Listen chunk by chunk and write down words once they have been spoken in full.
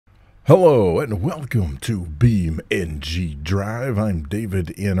Hello and welcome to BeamNG Drive. I'm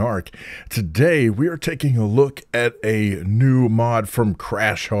davidinark. Today we are taking a look at a new mod from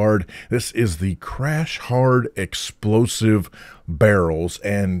CrashHard. This is the CrashHard explosive barrels,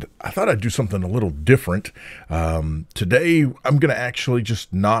 and I thought I'd do something a little different. Today I'm going to actually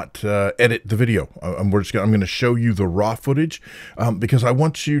just not edit the video. I'm going to show you the raw footage because I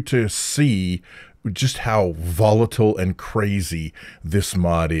want you to see just how volatile and crazy this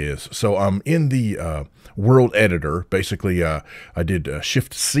mod is. So I'm in the world editor. Basically, I did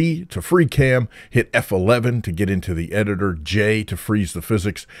Shift C to free cam, hit F11 to get into the editor, J to freeze the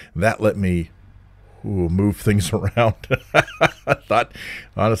physics. That let me move things around.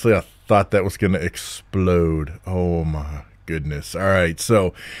 Honestly, I thought that was going to explode. Oh my goodness. All right,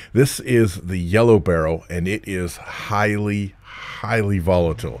 so this is the yellow barrel, and it is highly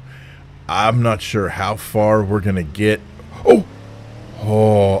volatile. I'm not sure how far we're going to get. Oh,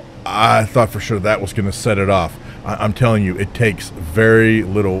 I thought for sure that was going to set it off. I'm telling you, it takes very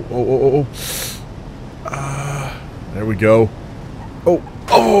little. There we go.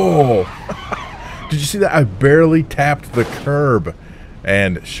 Did you see that? I barely tapped the curb.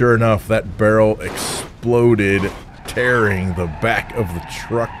 And sure enough, that barrel exploded, tearing the back of the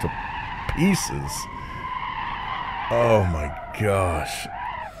truck to pieces. Oh my gosh.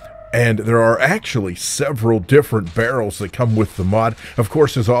 And there are actually several different barrels that come with the mod. Of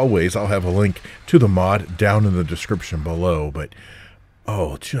course, as always, I'll have a link to the mod down in the description below. But,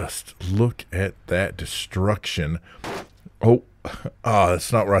 oh, just look at that destruction.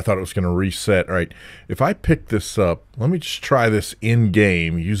 That's not where I thought it was going to reset. All right, if I pick this up, let me just try this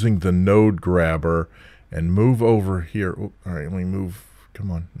in-game using the node grabber and move over here. All right, let me move.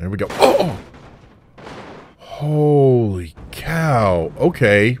 Come on. There we go. Holy cow.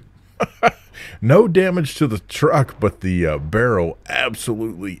 Okay. No damage to the truck, but the barrel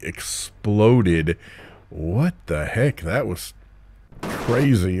absolutely exploded. What the heck? That was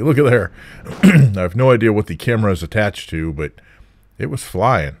crazy. Look at there. I have no idea what the camera is attached to, but it was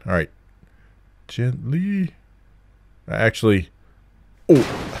flying. All right. Gently. Actually. All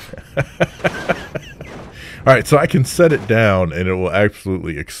right, so I can set it down, and it will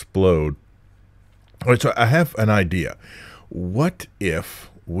absolutely explode. All right, so I have an idea. What if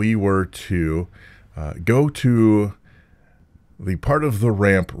we were to go to the part of the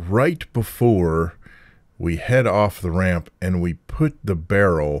ramp right before we head off the ramp, and we put the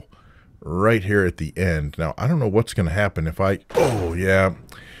barrel right here at the end? Now, I don't know what's going to happen if I...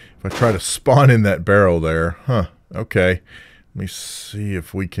 if I try to spawn in that barrel there. Okay. Let me see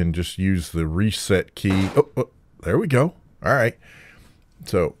if we can just use the reset key. There we go. All right.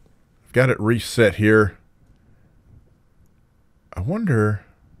 So, I've got it reset here. I wonder...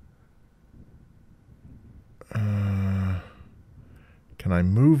 can I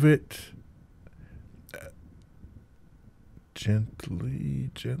move it gently?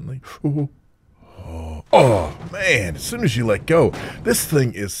 Oh man, as soon as you let go, this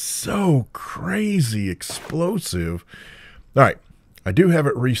thing is so crazy explosive. All right, I do have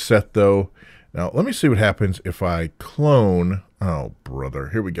it reset though. Now let me see what happens if I clone. Oh brother,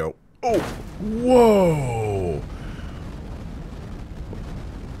 here we go. Whoa.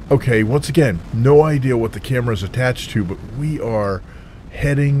 Okay, once again, no idea what the camera is attached to, but we are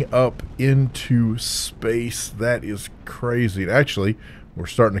heading up into space. That is crazy. Actually, we're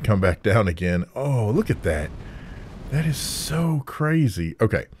starting to come back down again. Oh, look at that. That is so crazy.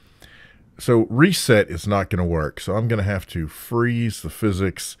 Okay, so reset is not going to work, so I'm going to have to freeze the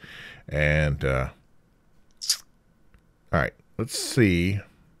physics. And, all right, let's see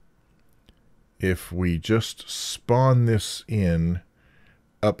if we just spawn this in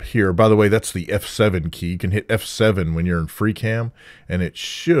up here. By the way, that's the F7 key. You can hit F7 when you're in free cam, and it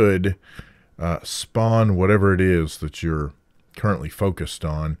should spawn whatever it is that you're currently focused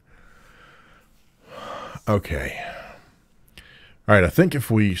on. Okay. All right, I think if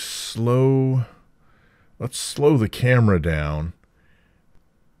we let's slow the camera down,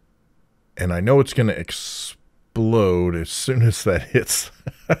 and I know it's going to explode as soon as that hits,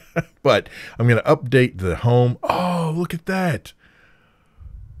 but I'm going to update the home. Oh, look at that.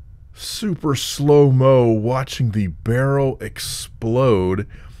 Super slow-mo watching the barrel explode.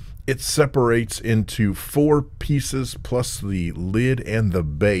 It separates into 4 pieces plus the lid and the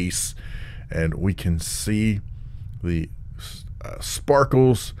base, and we can see the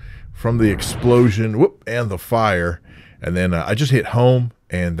sparkles from the explosion and the fire. And then I just hit home,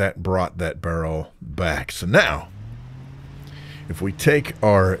 and that brought that barrel back. So now if we take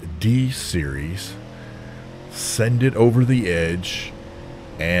our D series, send it over the edge,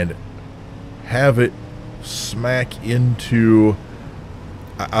 and have it smack into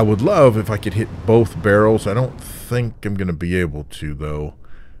I would love if I could hit both barrels. I don't think I'm going to be able to, though.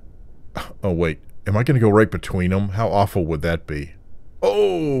 Oh, wait. Am I going to go right between them? How awful would that be?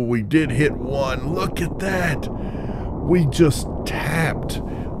 Oh, we did hit one. Look at that. We just tapped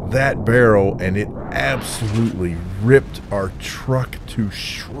that barrel, and it absolutely ripped our truck to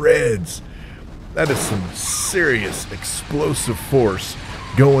shreds. That is some serious explosive force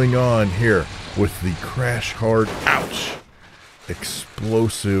going on here with the CrashHard, ouch,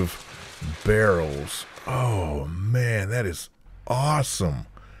 explosive barrels. Oh, man, that is awesome.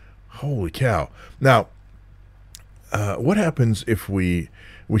 Holy cow. Now, what happens if we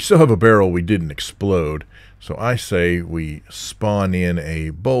still have a barrel we didn't explode? So I say we spawn in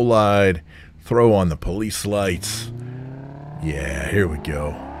a bolide, throw on the police lights. Yeah, here we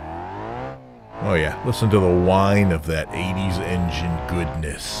go. Oh yeah, listen to the whine of that 80s engine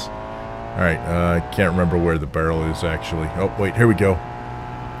goodness. Alright, I can't remember where the barrel is actually. Oh, wait, here we go.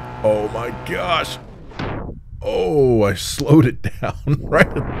 Oh my gosh. Oh, I slowed it down right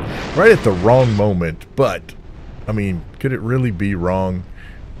at the wrong moment. But, I mean, could it really be wrong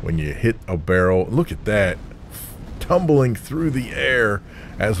when you hit a barrel? Look at that. Tumbling through the air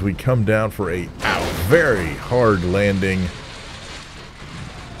as we come down for a very hard landing.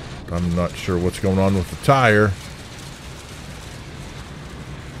 I'm not sure what's going on with the tire.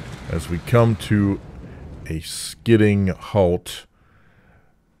 As we come to a skidding halt.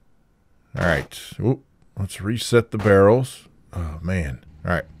 Alright. Let's reset the barrels. Oh, man.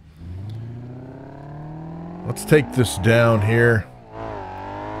 Alright. Let's take this down here.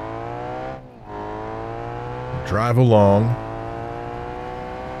 Drive along.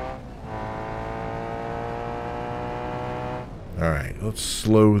 Alright, let's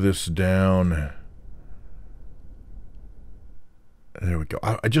slow this down. There we go.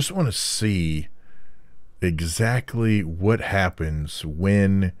 I just want to see exactly what happens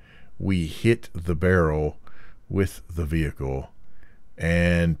when we hit the barrel with the vehicle.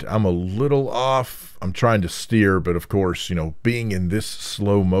 And I'm a little off. I'm trying to steer, but of course, you know, being in this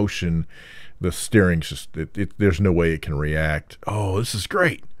slow motion, the steering's just, there's no way it can react. Oh, this is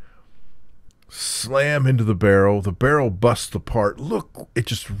great. Slam into the barrel busts apart. Look, it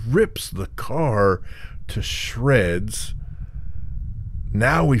just rips the car to shreds.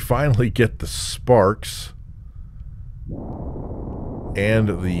 Now we finally get the sparks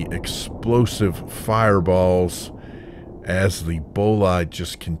and the explosive fireballs as the bolide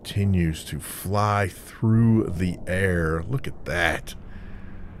just continues to fly through the air. Look at that.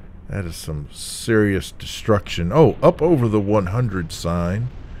 That is some serious destruction. Oh, up over the 100 sign.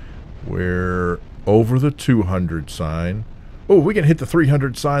 We're over the 200 sign. Oh, we can hit the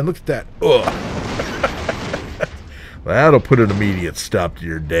 300 sign. Look at that. Ugh. That'll put an immediate stop to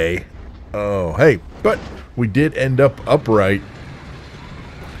your day. Oh, hey, but we did end up upright.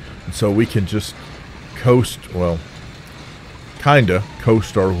 So we can just coast, well, kinda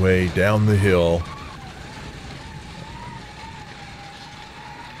coast our way down the hill.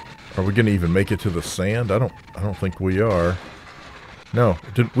 Are we gonna even make it to the sand? I don't think we are. No,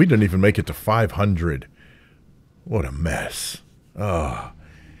 we didn't even make it to 500. What a mess. Oh,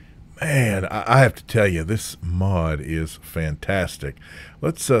 man, I have to tell you, this mod is fantastic.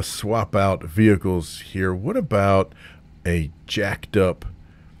 Let's swap out vehicles here. What about a jacked up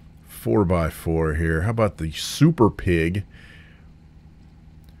 4x4 here? How about the Super Pig?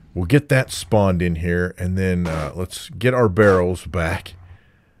 We'll get that spawned in here, and then let's get our barrels back.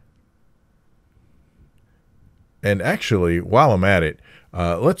 And actually, while I'm at it,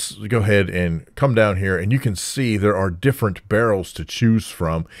 let's go ahead and come down here, and you can see there are different barrels to choose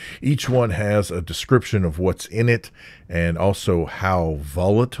from. Each one has a description of what's in it and also how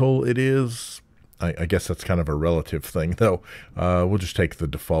volatile it is. I guess that's kind of a relative thing, though. We'll just take the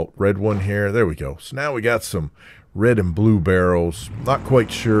default red one here. There we go. So now we got some red and blue barrels. Not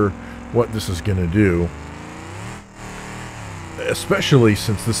quite sure what this is going to do, especially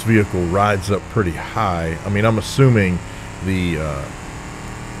since this vehicle rides up pretty high. I mean, I'm assuming the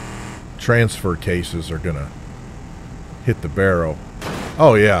transfer cases are going to hit the barrel.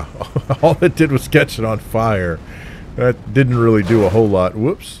 Oh, yeah. All it did was catch it on fire. That didn't really do a whole lot.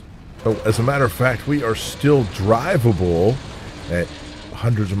 Whoops. Oh, as a matter of fact, we are still drivable at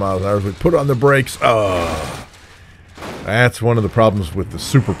hundreds of miles an hour. We put on the brakes. Oh, that's one of the problems with the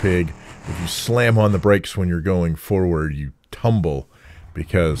Super Pig. If you slam on the brakes when you're going forward, you tumble,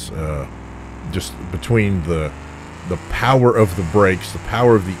 because just between the power of the brakes, the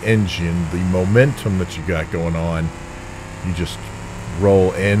power of the engine, the momentum that you got going on, you just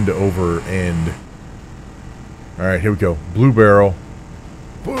roll end over end. All right, here we go. Blue barrel.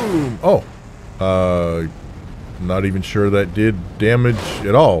 Boom. Oh, not even sure that did damage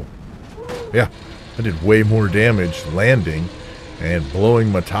at all. Yeah, I did way more damage landing and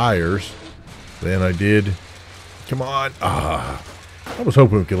blowing my tires than I did. Come on. I was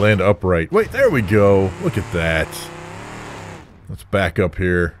hoping we could land upright. Wait, there we go. Look at that. Let's back up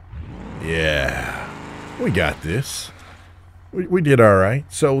here. Yeah, we got this. We did all right.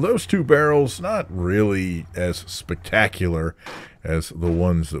 So those 2 barrels, not really as spectacular as the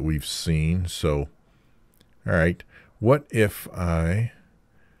ones that we've seen. So, all right. What if I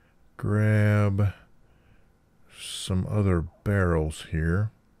grab some other barrels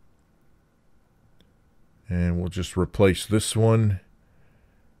here? And we'll just replace this one.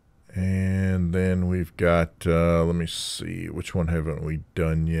 And then we've got, let me see, which one haven't we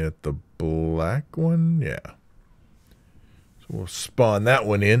done yet? The black one? Yeah. So we'll spawn that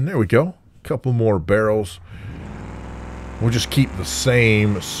one in. There we go. A couple more barrels. We'll just keep the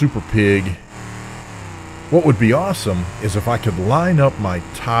same Super Pig. What would be awesome is if I could line up my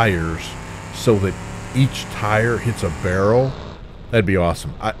tires so that each tire hits a barrel. That'd be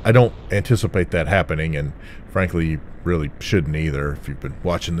awesome. I don't anticipate that happening, and frankly, you really shouldn't either. If you've been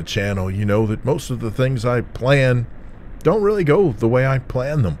watching the channel, you know that most of the things I plan don't really go the way I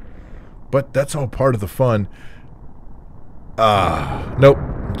plan them. But that's all part of the fun. Nope.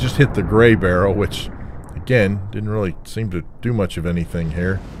 Just hit the gray barrel, which, again, didn't really seem to do much of anything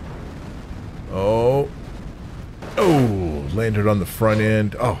here. Oh, landed on the front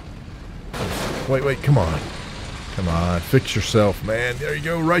end. Oh, wait, come on. Come on, fix yourself, man. There you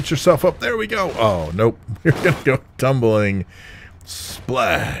go, right yourself up. There we go. Oh, nope. We're going to go tumbling.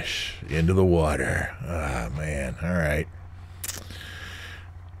 Splash into the water. Ah, man. All right.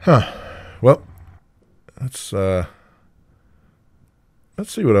 Huh. Well, let's see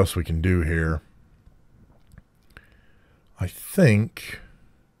what else we can do here. I think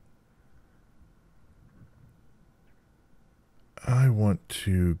I want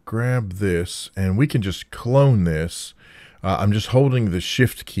to grab this, and we can just clone this. I'm just holding the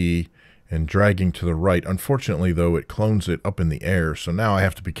shift key and dragging to the right. Unfortunately, though, it clones it up in the air, so now I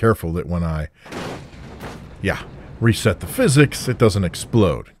have to be careful that when I, reset the physics, it doesn't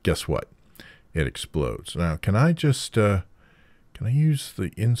explode. Guess what? It explodes. Now, can I just, can I use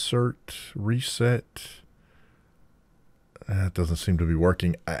the insert reset? That doesn't seem to be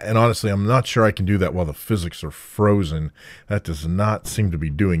working. And honestly, I'm not sure I can do that while the physics are frozen. That does not seem to be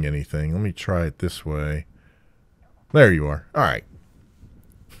doing anything. Let me try it this way. There you are. All right.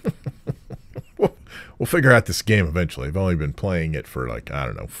 We'll figure out this game eventually. I've only been playing it for like, I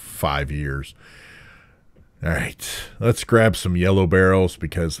don't know, 5 years. All right. Let's grab some yellow barrels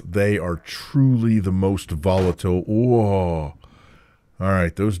because they are truly the most volatile. Whoa. All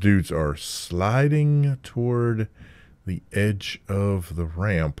right. Those dudes are sliding toward the edge of the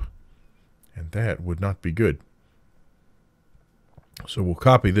ramp, and that would not be good. So we'll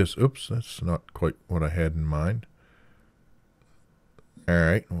copy this. Oops, that's not quite what I had in mind. All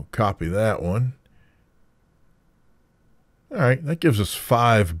right, we'll copy that one. All right, that gives us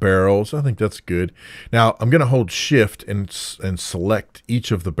 5 barrels. I think that's good. Now, I'm going to hold shift and select each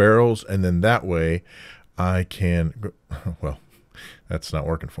of the barrels, and then that way I can, well, that's not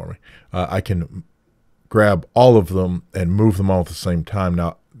working for me. I can grab all of them and move them all at the same time.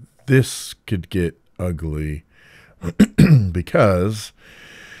 Now, this could get ugly because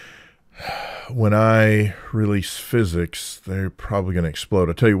when I release physics, they're probably going to explode.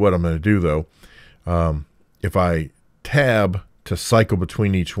 I'll tell you what I'm going to do, though. If I tab to cycle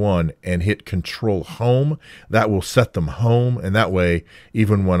between each one and hit Control Home, that will set them home, and that way,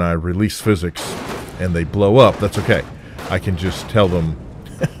 even when I release physics and they blow up, that's okay. I can just tell them...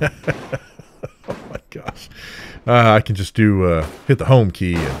 Oh my gosh. I can just do hit the home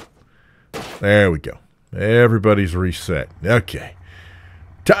key and there we go. Everybody's reset. Okay.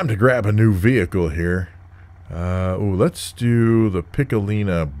 Time to grab a new vehicle here. Let's do the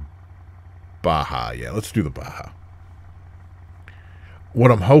Piccolina Baja. Yeah, let's do the Baja.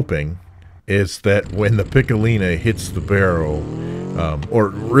 What I'm hoping is that when the Piccolina hits the barrel, or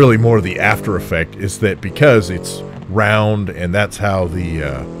really more the after effect, is that because it's round and that's how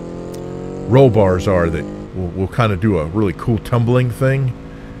the roll bars are, that we'll kind of do a really cool tumbling thing.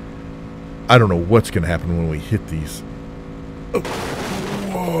 I don't know what's going to happen when we hit these. Oh.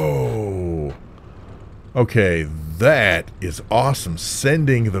 Whoa. Okay, that is awesome.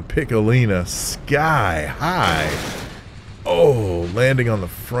 Sending the Piccolina sky high. Oh, landing on the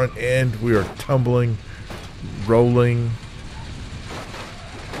front end. We are tumbling, rolling.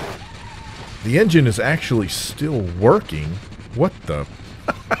 The engine is actually still working. What the...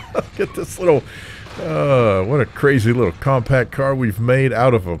 Look at this little, what a crazy little compact car we've made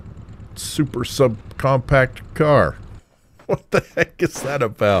out of a super subcompact car. What the heck is that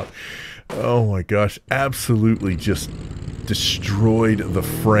about? Oh my gosh, absolutely just destroyed the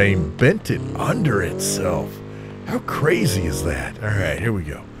frame, bent it under itself. How crazy is that? All right, here we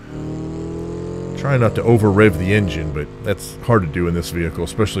go. Try not to over-rev the engine, but that's hard to do in this vehicle,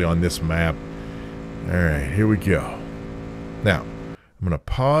 especially on this map. All right, here we go. Now, I'm going to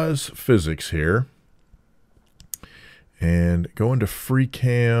pause physics here and go into free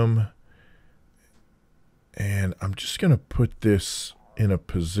cam, and I'm just going to put this in a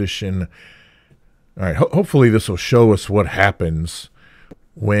position. All right, hopefully this will show us what happens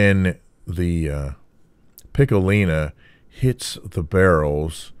when the Piccolina hits the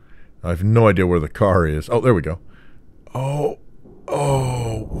barrels. I have no idea where the car is. Oh, there we go. Oh,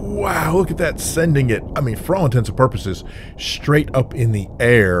 wow, look at that, sending it, I mean, for all intents and purposes, straight up in the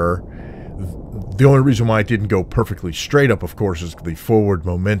air. The only reason why it didn't go perfectly straight up, of course, is the forward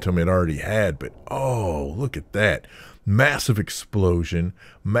momentum it already had. But, oh, look at that. Massive explosion,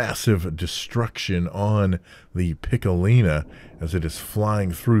 massive destruction on the Piccolina as it is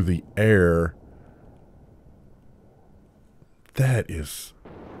flying through the air. That is...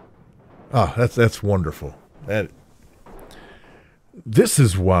 ah, that's wonderful. This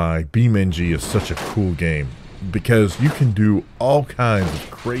is why BeamNG is such a cool game, because you can do all kinds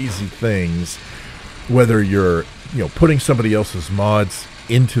of crazy things, whether you're, putting somebody else's mods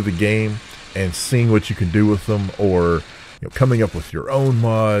into the game and seeing what you can do with them, or coming up with your own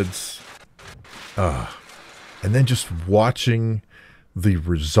mods, and then just watching the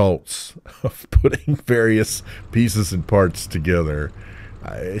results of putting various pieces and parts together.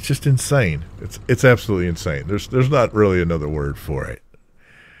 It's just insane. It's absolutely insane. There's not really another word for it.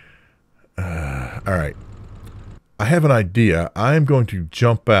 All right. I have an idea. I'm going to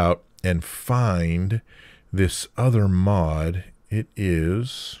jump out and find this other mod. It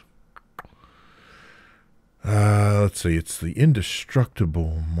is... let's see. It's the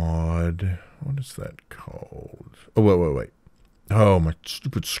indestructible mod. What is that called? Oh, wait. Oh, my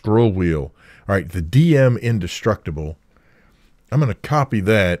stupid scroll wheel. All right, the DM indestructible. I'm going to copy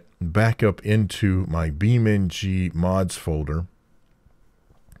that back up into my BeamNG mods folder.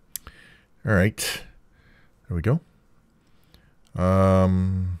 All right. There we go.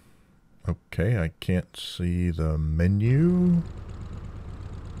 Okay, I can't see the menu.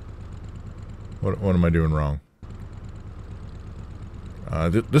 What am I doing wrong?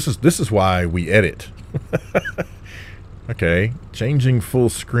 This is why we edit. Okay, changing full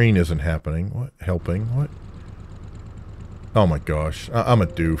screen isn't happening. What? Helping? What? Oh my gosh, I'm a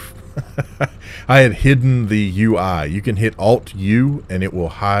doof. I had hidden the UI. You can hit Alt-U and it will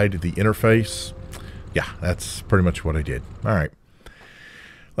hide the interface. Yeah, that's pretty much what I did. All right.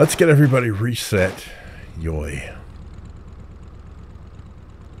 Let's get everybody reset. Yoy.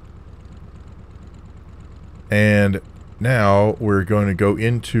 And now we're going to go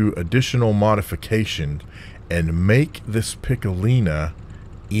into additional modifications and make this Piccolina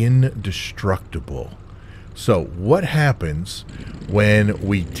indestructible. So what happens when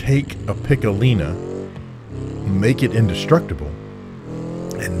we take a Piccolina, make it indestructible,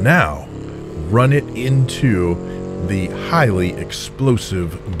 and now run it into the highly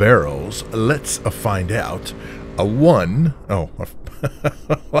explosive barrels? Let's find out.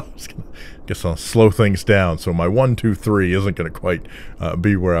 Guess I'll slow things down, so my 1, 2, 3 isn't going to quite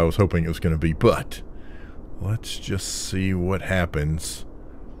be where I was hoping it was going to be, but let's just see what happens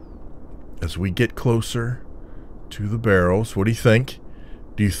as we get closer to the barrels. What do you think?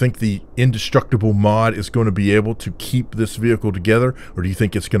 Do you think the indestructible mod is going to be able to keep this vehicle together, or do you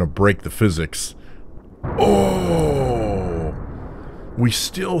think it's going to break the physics? Oh! We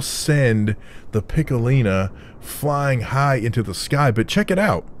still send the Piccolina flying high into the sky, but check it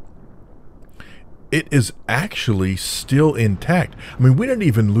out. It is actually still intact. I mean, we didn't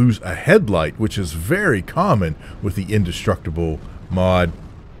even lose a headlight, which is very common with the indestructible mod.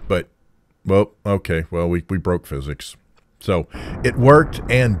 But, well, okay, well, we broke physics. So, it worked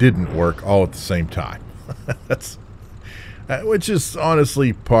and didn't work all at the same time. That's, which is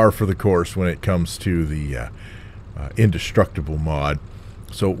honestly par for the course when it comes to the indestructible mod.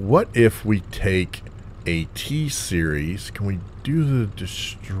 So, what if we take a T-Series? Can we do the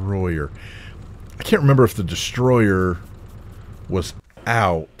Destroyer? I can't remember if the Destroyer was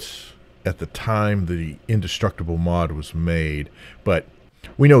out at the time the indestructible mod was made, but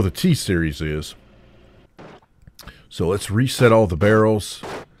we know the T-Series is. So let's reset all the barrels.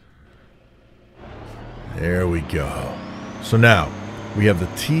 There we go. So now we have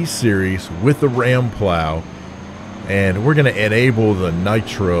the T-Series with the ram plow, and we're going to enable the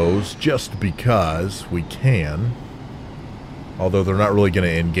nitros just because we can. although they're not really going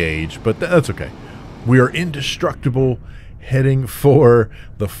to engage, but that's okay. We are indestructible, heading for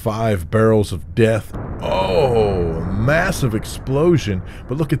the 5 barrels of death. Oh, massive explosion,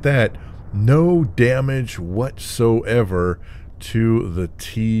 but look at that. No damage whatsoever to the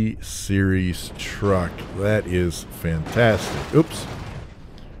T-Series truck. That is fantastic. Oops.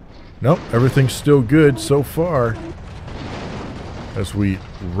 Nope, everything's still good so far. As we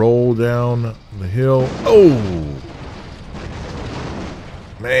roll down the hill. Oh!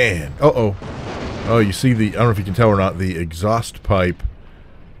 Man. Uh-oh. Oh, you see the, I don't know if you can tell or not, the exhaust pipe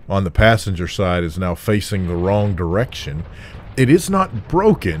on the passenger side is now facing the wrong direction. It is not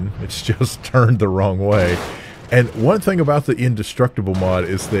broken, it's just turned the wrong way. And one thing about the indestructible mod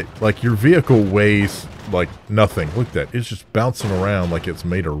is that, like, your vehicle weighs like nothing. Look at that, it's just bouncing around like it's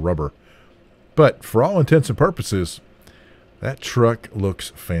made of rubber. But for all intents and purposes, that truck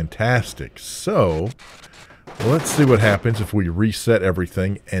looks fantastic. So, let's see what happens if we reset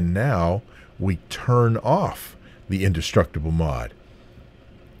everything and now we turn off the indestructible mod.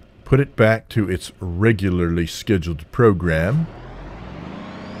 Put it back to its regularly scheduled program.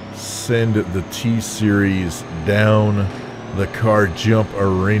 Send the T-Series down the car jump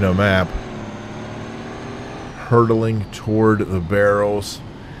arena map, hurtling toward the barrels.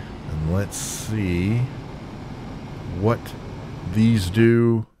 And let's see what these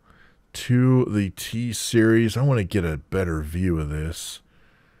do to the T-Series. I want to get a better view of this.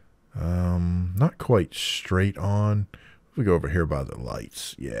 Not quite straight on. We go over here by the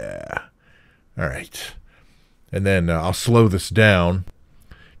lights. Yeah. All right. And then I'll slow this down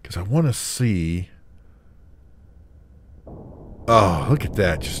because I want to see. Oh, look at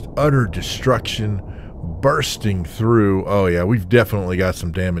that. Just utter destruction bursting through. Oh, yeah. We've definitely got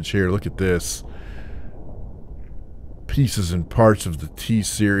some damage here. Look at this. Pieces and parts of the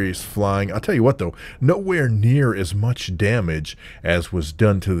T-Series flying. I'll tell you what, though. Nowhere near as much damage as was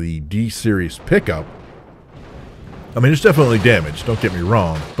done to the D-Series pickup. I mean, it's definitely damaged. Don't get me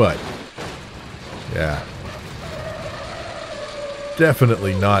wrong. But, yeah.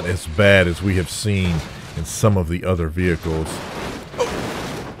 Definitely not as bad as we have seen in some of the other vehicles.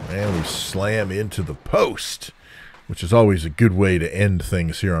 Oh, and we slam into the post, which is always a good way to end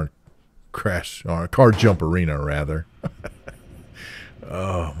things here on Car Jump Arena, rather.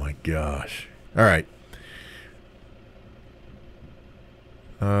 Oh my gosh. All right.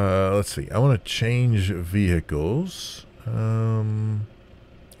 Let's see. I want to change vehicles. I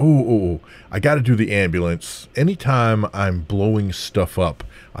got to do the ambulance. Anytime I'm blowing stuff up,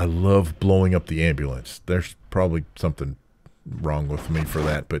 I love blowing up the ambulance. There's probably something wrong with me for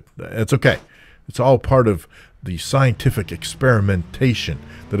that, but it's okay. It's all part of the scientific experimentation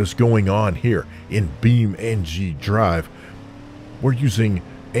that is going on here in BeamNG Drive. We're using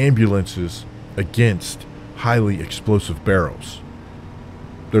ambulances against highly explosive barrels.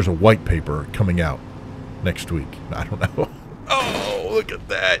 There's a white paper coming out next week. I don't know. Oh, look at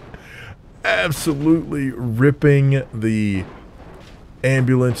that. Absolutely ripping the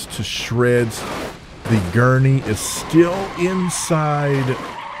ambulance to shreds. The gurney is still inside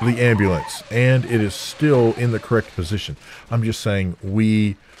the ambulance, and it is still in the correct position. I'm just saying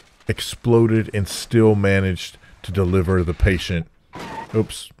we exploded and still managed to deliver the patient.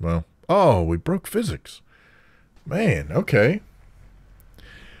 Oops, well, oh, we broke physics. Man, okay.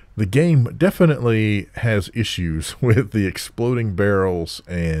 The game definitely has issues with the exploding barrels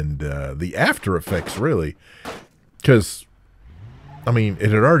and the after effects, really. Because, I mean,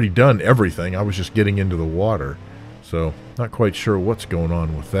 it had already done everything. I was just getting into the water. So, not quite sure what's going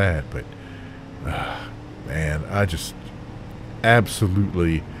on with that, but man, I just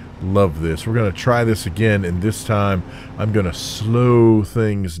absolutely love this. We're going to try this again, and this time I'm going to slow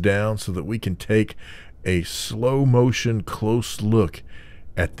things down so that we can take a slow motion close look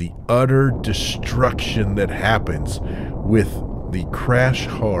at the utter destruction that happens with the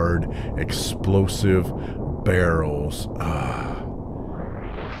CrashHard's explosive barrels.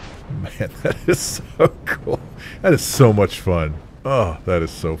 Man, that is so cool. That is so much fun. Oh, that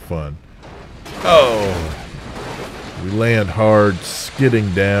is so fun. Oh, we land hard,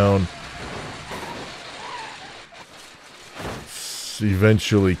 skidding down.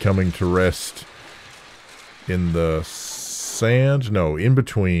 Eventually coming to rest in the sand. No, in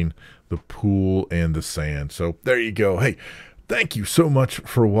between the pool and the sand. So there you go. Hey, thank you so much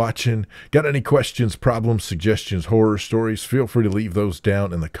for watching. Got any questions, problems, suggestions, horror stories? Feel free to leave those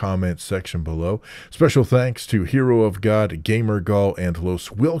down in the comments section below. Special thanks to Hero of God, GamerGull, and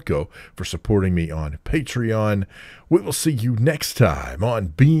LosWilko for supporting me on Patreon. We will see you next time on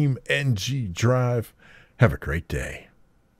BeamNG Drive. Have a great day.